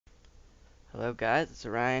Hello guys, it's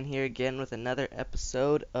Ryan here again with another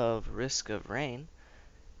episode of Risk of Rain.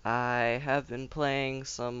 I have been playing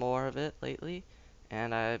some more of it lately,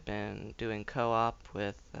 and I've been doing co-op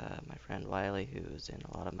with my friend Wiley, who's in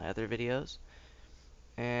a lot of my other videos.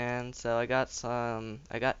 And so I got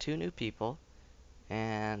two new people,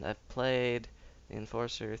 and I've played the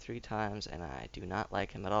Enforcer 3 times, and I do not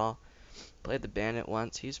like him at all. Played the Bandit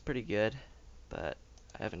once, he's pretty good, but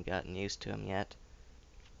I haven't gotten used to him yet.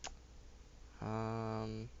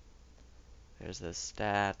 Um, there's the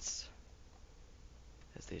stats.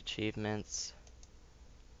 There's the achievements,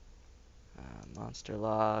 monster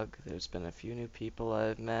log. There's been a few new people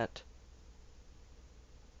I've met,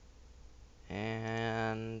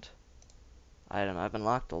 and item. I've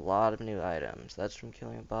unlocked a lot of new items. That's from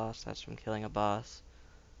killing a boss. That's from killing a boss.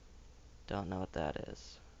 Don't know what that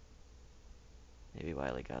is. Maybe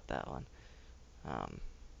Wiley got that one. Um,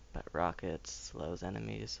 but rockets, slows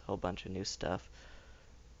enemies, a whole bunch of new stuff.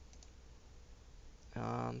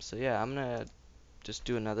 So yeah, I'm gonna just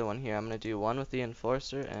do another one here. I'm gonna do one with the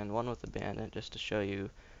Enforcer and one with the Bandit just to show you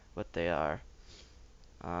what they are.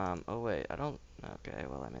 Oh wait, I don't, okay,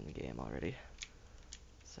 well I'm in the game already.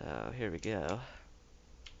 So here we go.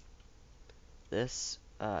 This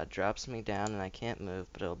drops me down and I can't move,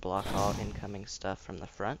 but it'll block all incoming stuff from the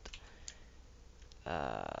front.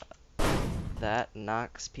 That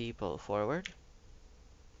knocks people forward.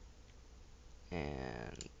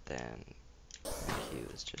 And then Q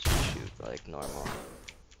is just shoot like normal.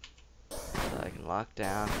 So I can lock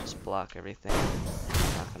down, just block everything,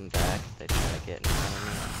 knock them back if they try to get in front of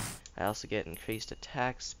me. I also get increased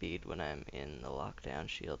attack speed when I'm in the lockdown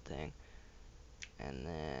shield thing. And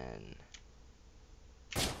then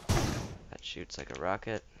that shoots like a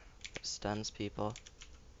rocket, stuns people.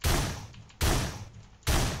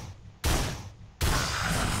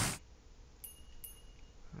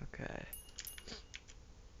 Okay.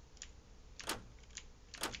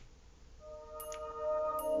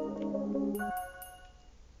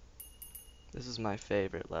 This is my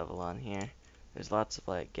favorite level on here. There's lots of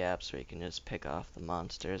like gaps where you can just pick off the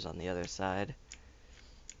monsters on the other side.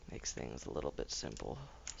 Makes things a little bit simpler.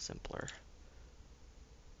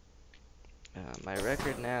 My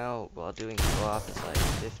record now while doing co-op is like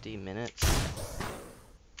 50 minutes.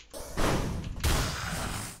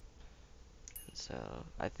 And so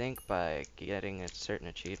I think by getting certain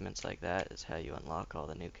achievements like that is how you unlock all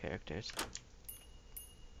the new characters.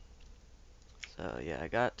 So yeah, I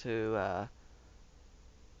got to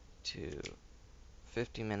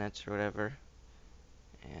 50 minutes or whatever,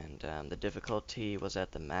 and the difficulty was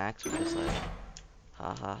at the max, which is like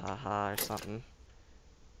ha ha ha ha or something.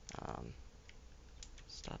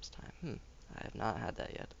 Stops time. I have not had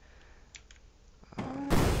that yet. But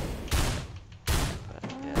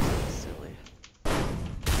yeah, it's a little silly.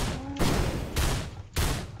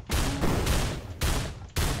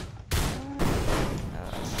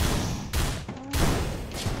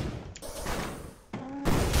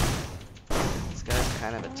 This guy's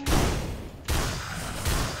kind of a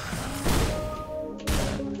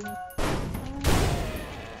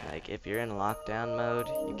like, if you're in lockdown mode,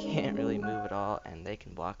 you can't really move at all, and they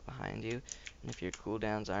can walk behind you. And if your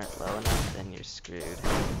cooldowns aren't low enough, then you're screwed.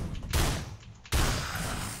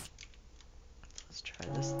 Let's try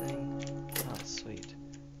this thing. Oh, sweet.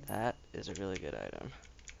 That is a really good item.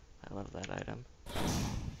 I love that item.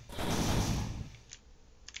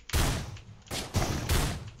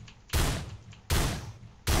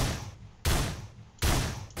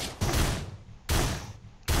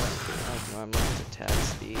 Like normally his attack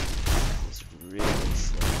speed is really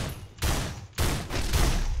slow.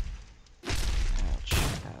 Ouch,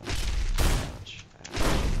 ouch, ouch,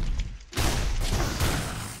 ouch.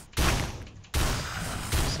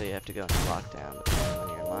 So you have to go into lockdown, but then when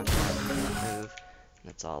you're in lockdown you can't move, and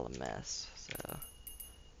it's all a mess. So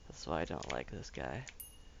that's why I don't like this guy.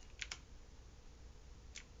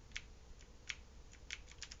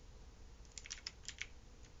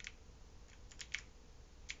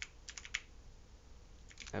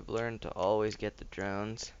 I've learned to always get the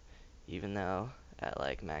drones, even though at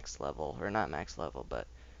like max level, or not max level, but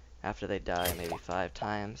after they die maybe 5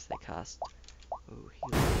 times, they cost, ooh,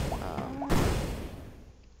 healing,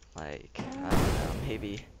 like, I don't know,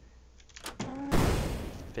 maybe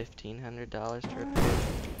 $1,500 to repair.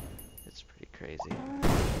 It's pretty crazy.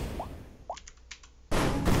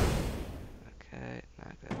 Okay,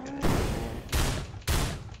 knock that guy down there.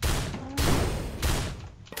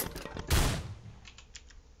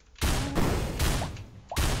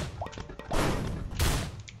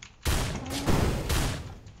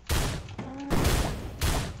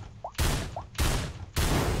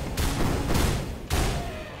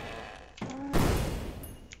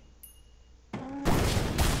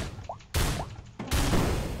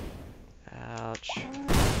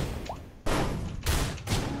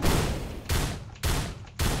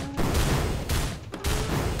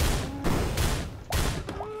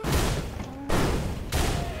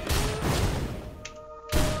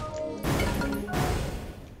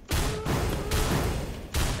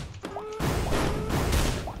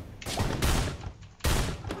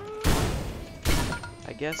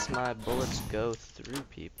 guess my bullets go through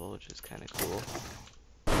people, which is kind of cool.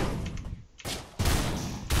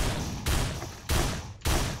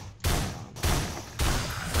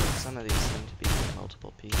 Some of these seem to be for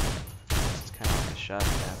multiple people. This is kind of like a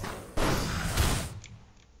shotgun.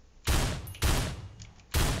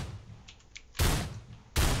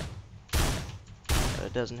 But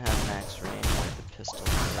it doesn't have max range like the pistol or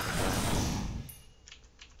the other gun.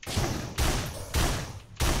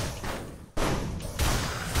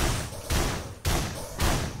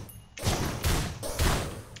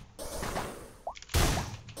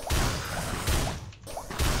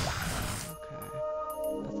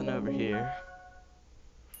 Over here.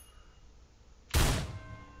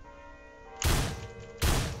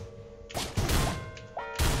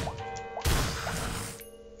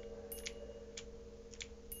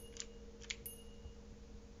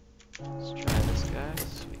 Let's try this guy.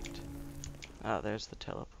 Sweet. Oh, there's the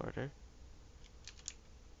teleporter.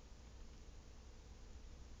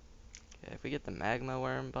 Okay, if we get the magma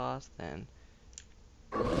worm boss, then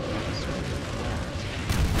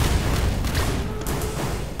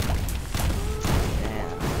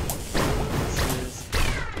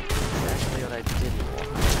I didn't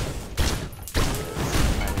want.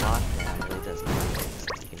 My lockdown really does nothing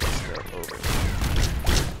since you can just go over it.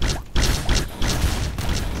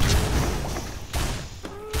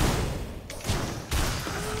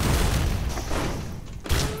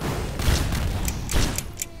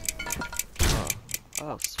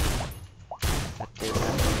 Oh, sweet. That did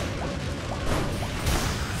nothing.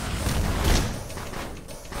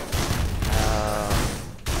 Oh,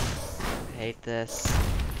 I hate this.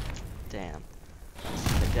 Damn.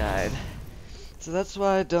 I died. So that's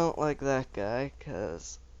why I don't like that guy,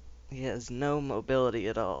 because he has no mobility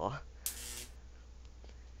at all.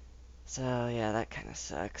 So yeah, that kind of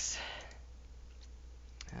sucks.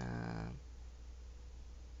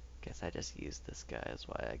 Guess I just used this guy is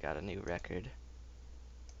why I got a new record.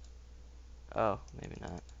 Oh, maybe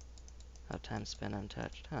not. How time spent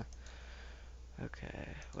untouched, huh? Okay,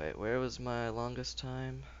 wait, where was my longest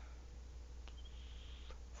time?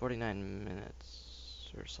 49 minutes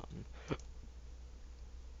or something.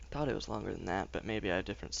 Thought it was longer than that, but maybe I have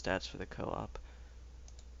different stats for the co-op.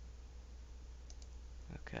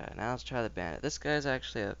 Okay, now let's try the bandit. This guy's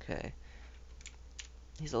actually okay.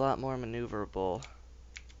 He's a lot more maneuverable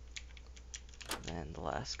than the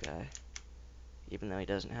last guy. Even though he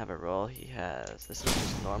doesn't have a roll, he has... This is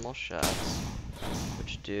just normal shots,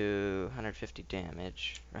 which do 150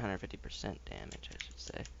 damage, or 150% damage, I should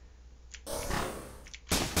say.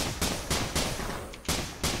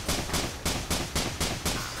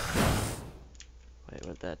 Wait,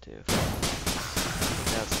 what'd that do? I think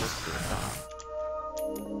that's supposed to be a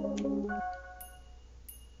bomb.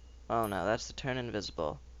 Oh no, that's to turn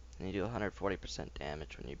invisible. And you do 140%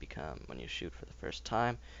 damage when you shoot for the first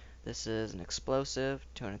time. This is an explosive,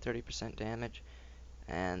 230% damage.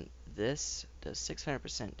 And this does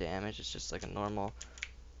 600% damage. It's just like a normal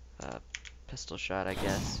pistol shot, I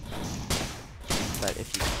guess. But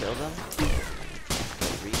if you kill them,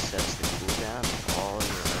 it resets the cooldown of all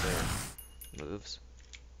your other moves.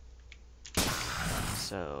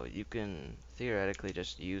 So you can theoretically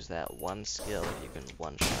just use that one skill if you can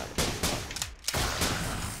one-shot everyone.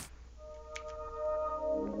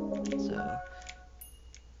 So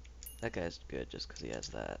that guy's good just because he has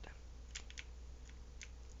that.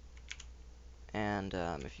 And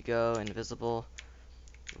if you go invisible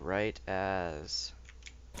right as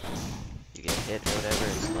you get hit or whatever,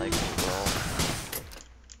 it's like a roll.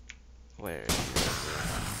 Where?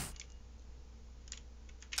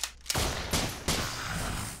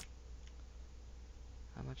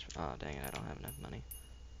 How much? Oh, dang it, I don't have enough money.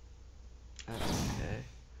 That's okay.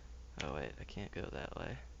 Oh, wait, I can't go that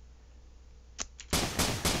way.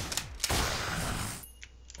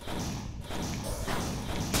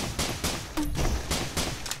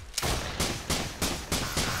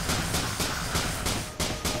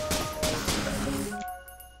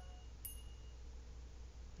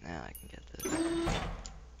 Now I can get this.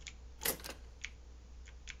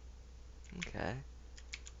 Okay.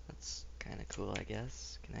 That's kind of cool, I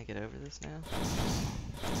guess. Can I get over this now?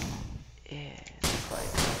 Yeah, not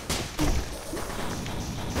quite.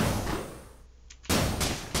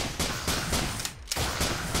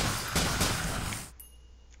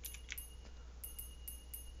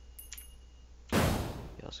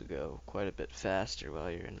 You also go quite a bit faster while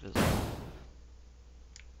you're invisible.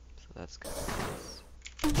 So that's kind of nice.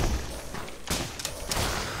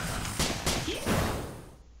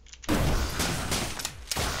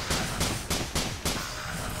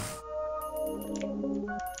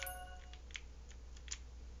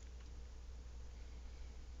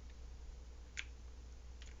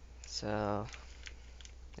 So,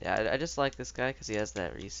 yeah, I just like this guy because he has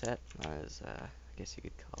that reset on his, I guess you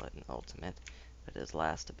could call it an ultimate, but his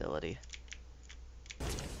last ability.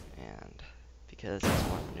 And because he's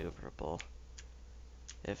more maneuverable,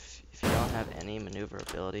 if you don't have any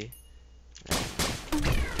maneuverability, then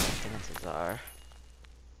chances are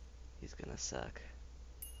he's gonna suck.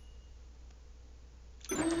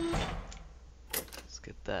 Let's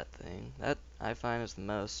get that thing. That I find is the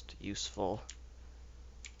most useful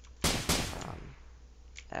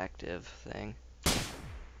active thing.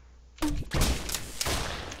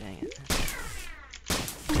 Dang it.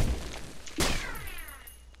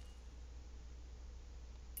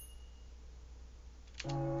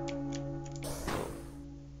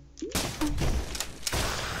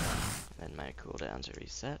 Then my cooldowns are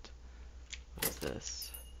reset. What is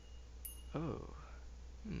this? Oh.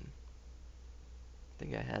 I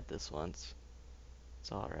think I had this once.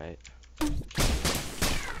 It's alright.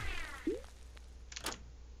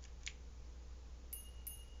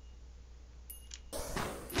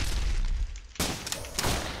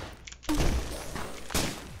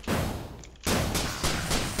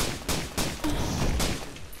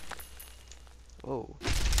 Whoa.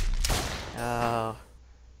 Oh.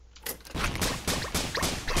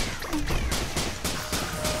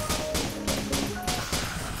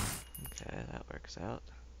 Okay, that works out.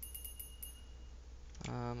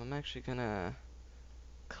 I'm actually gonna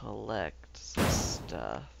collect some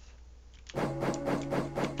stuff. Okay,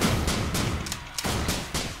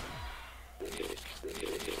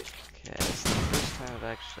 this is the first time I've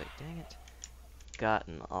actually, dang it,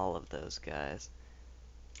 gotten all of those guys.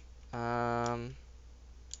 Okay,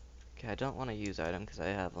 I don't want to use item because I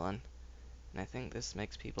have one. And I think this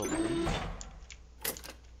makes people bleed.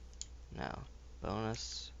 No.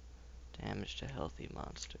 Bonus damage to healthy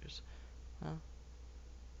monsters. Well,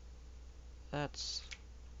 that's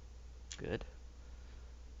good.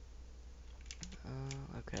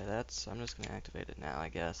 Okay, I'm just gonna activate it now, I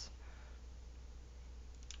guess.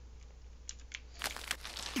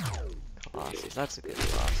 Colossus, that's a good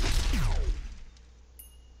boss.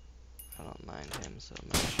 I don't mind him so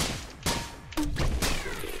much.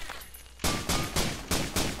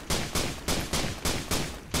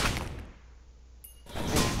 I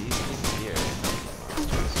think these things here are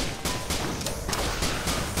monsters.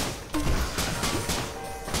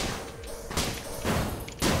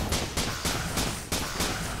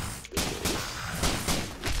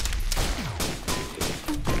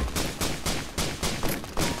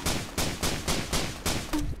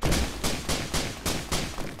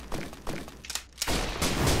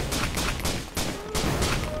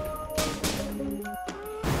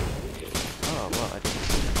 Oh, well, I didn't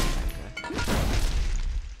see that.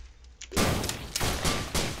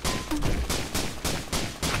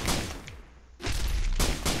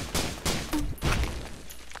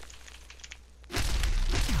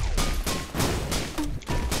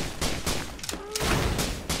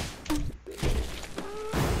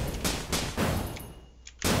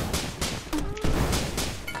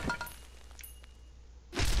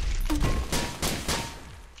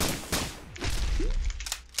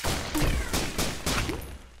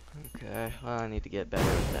 Okay, well, I need to get better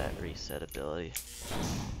with that reset ability.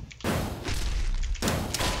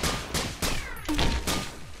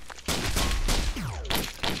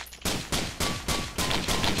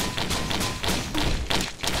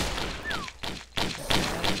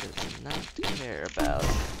 That does not care about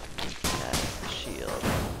that shield.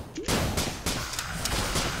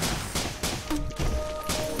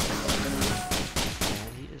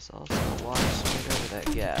 And he just also walks straight over that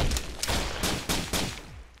gap.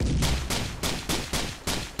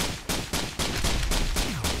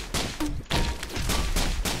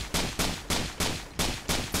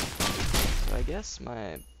 I guess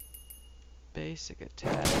my basic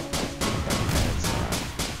attack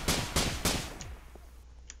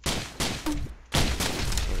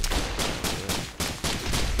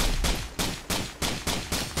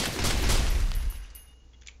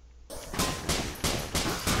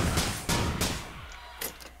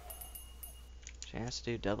chance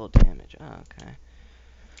to do double damage. Oh, okay.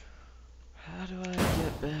 How do I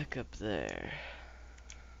get back up there?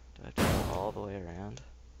 Do I have to go all the way around?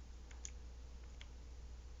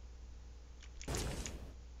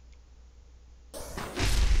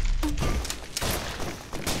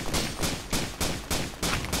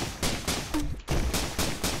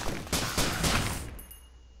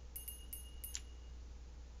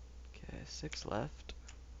 Okay, 6 left.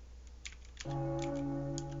 What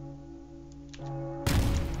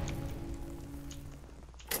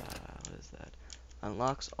is that?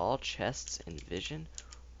 Unlocks all chests in vision.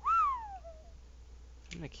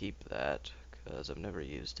 I'm gonna keep that, because I've never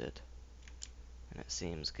used it. And it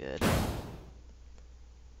seems good.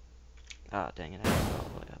 Ah, dang it, I have to go all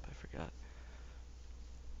the way up, I forgot.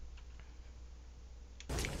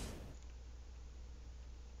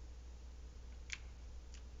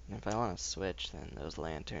 And if I want to switch, then those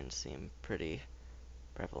lanterns seem pretty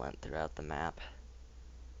prevalent throughout the map.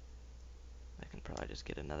 I can probably just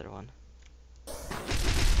get another one.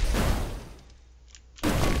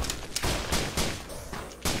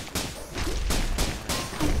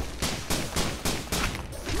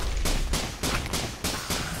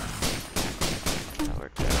 That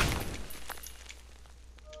worked out.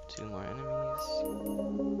 2 more enemies.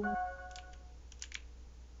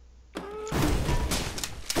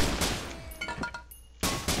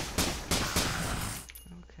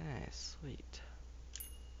 Okay, sweet.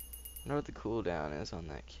 I wonder what the cooldown is on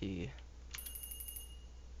that key.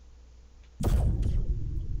 I'm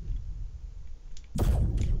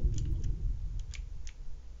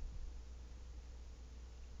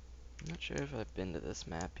not sure if I've been to this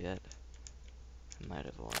map yet. I might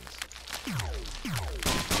have once.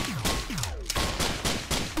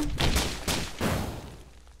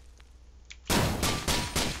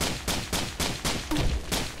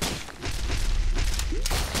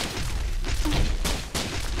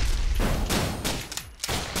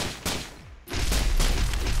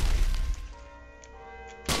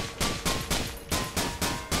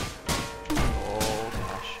 Oh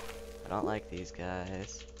gosh, I don't like these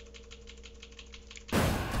guys.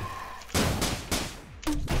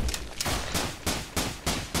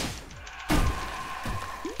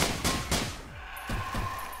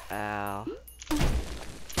 Ow.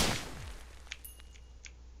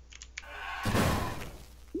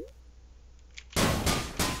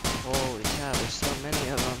 Holy cow, there's so many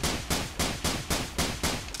of them.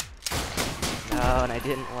 No, and I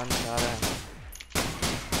didn't one-shot him.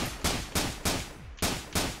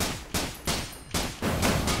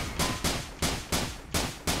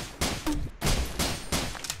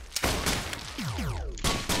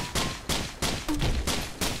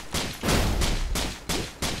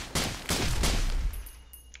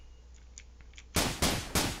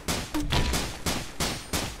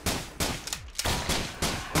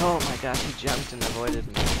 Oh my gosh, he jumped and avoided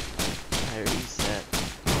me. I reset.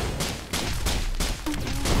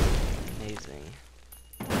 Amazing.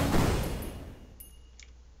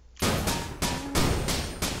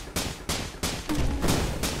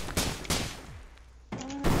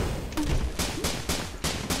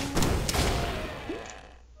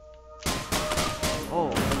 Oh,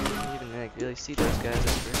 I didn't even like, really see those guys at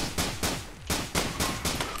first.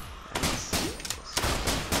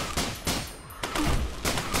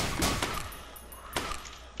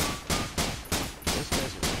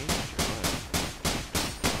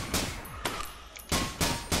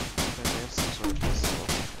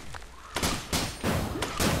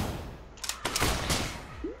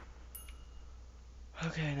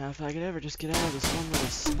 Okay, now if I could ever just get out of this one little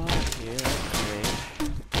spot here, that'd be great.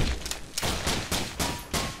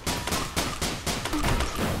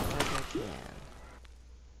 Like I can.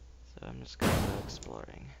 So I'm just gonna go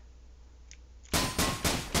exploring. And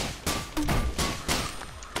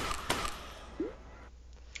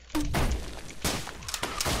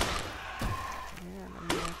I'm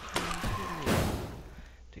gonna continue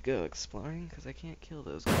to go exploring, because I can't kill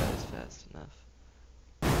those guys fast enough.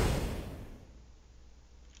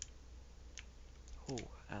 Oh,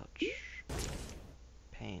 ouch.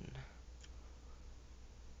 Pain.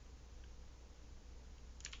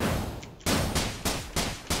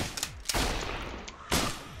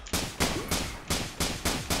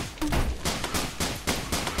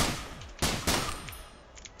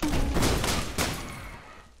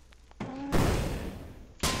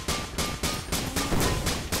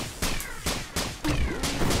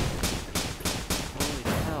 Holy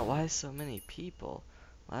cow, why so many people?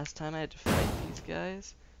 Last time I had to fight these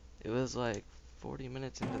guys, it was like 40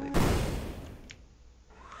 minutes into the game.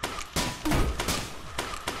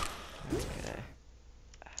 Okay.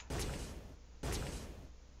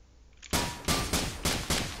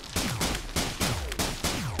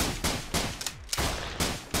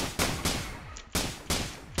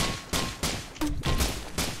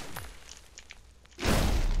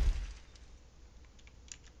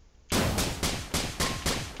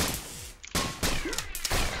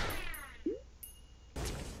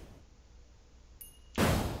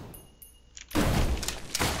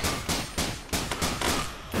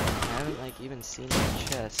 Even seen the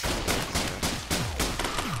chest either, so.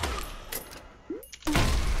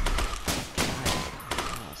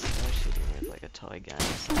 Oh, so they're shooting with like a toy gun or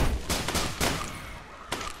something.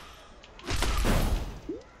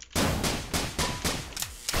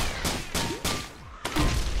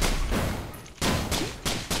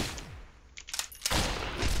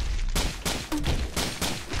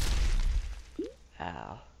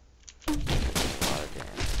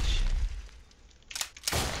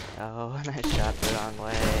 Oh, and I shot the wrong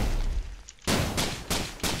way.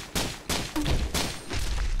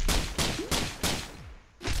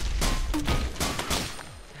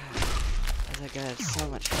 God, that guy has so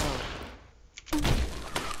much health.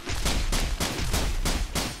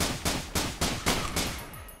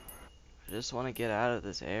 I just want to get out of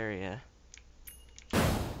this area.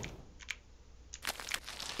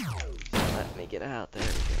 Let me get out. There we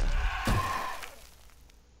go.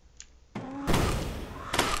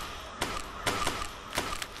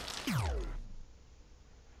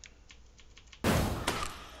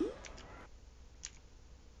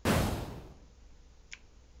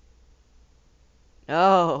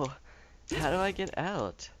 No! How do I get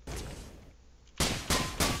out?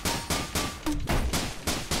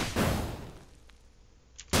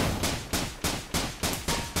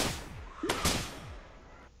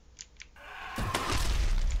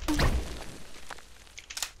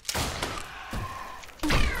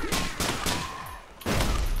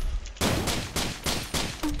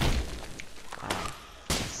 Wow.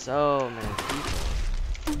 So many people.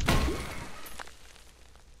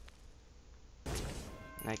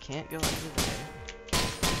 And I can't go under there.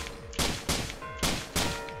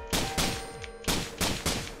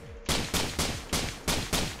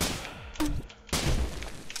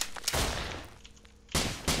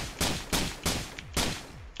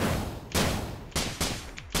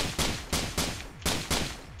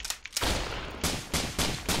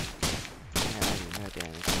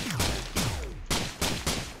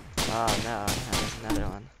 Oh no, there's another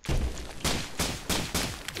one.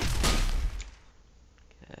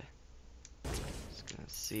 Okay. Just gonna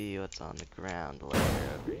see what's on the ground layer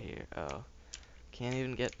over here. Oh. Can't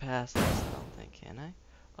even get past this, I don't think, can I?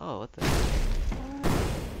 Oh, what the heck?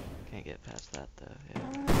 Can't get past that though, yeah.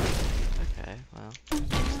 Okay, well,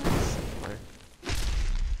 just simpler.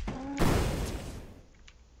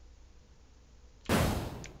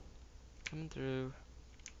 Coming through.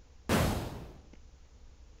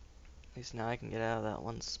 At least now I can get out of that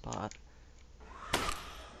one spot.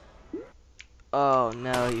 Oh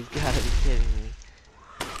no, you've got to be kidding me.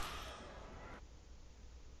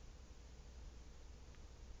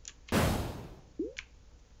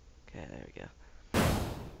 Okay, there we go.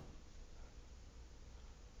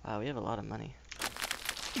 Wow, we have a lot of money.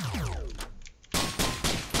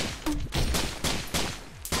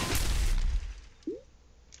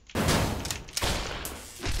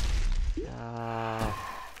 No.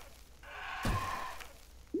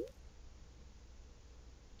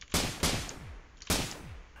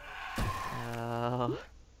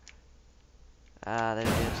 Ah, there it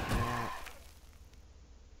is. Coming out.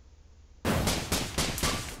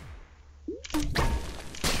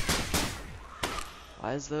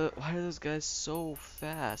 Why are those guys so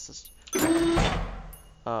fast?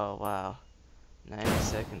 Oh wow.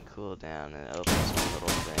 90-second cooldown and it opens one little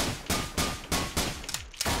thing.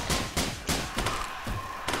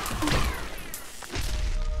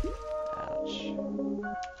 Ouch.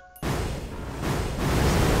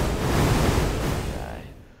 Die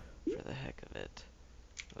for the heck of it.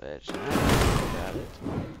 Which now that I got it.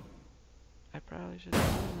 I probably should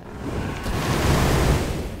have done that.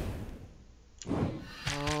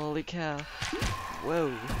 Holy cow.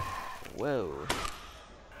 Whoa. Whoa.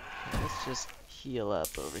 Okay, let's just heal up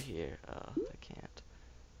over here. Oh, I can't.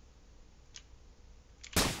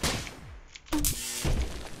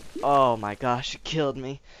 Oh my gosh, it killed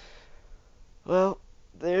me. Well,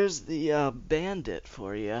 there's the bandit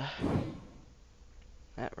for you.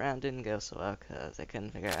 That round didn't go so well because I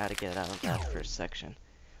couldn't figure out how to get out of that first section.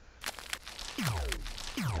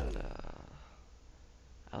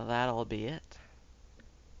 But, that'll be it.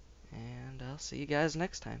 And I'll see you guys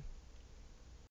next time.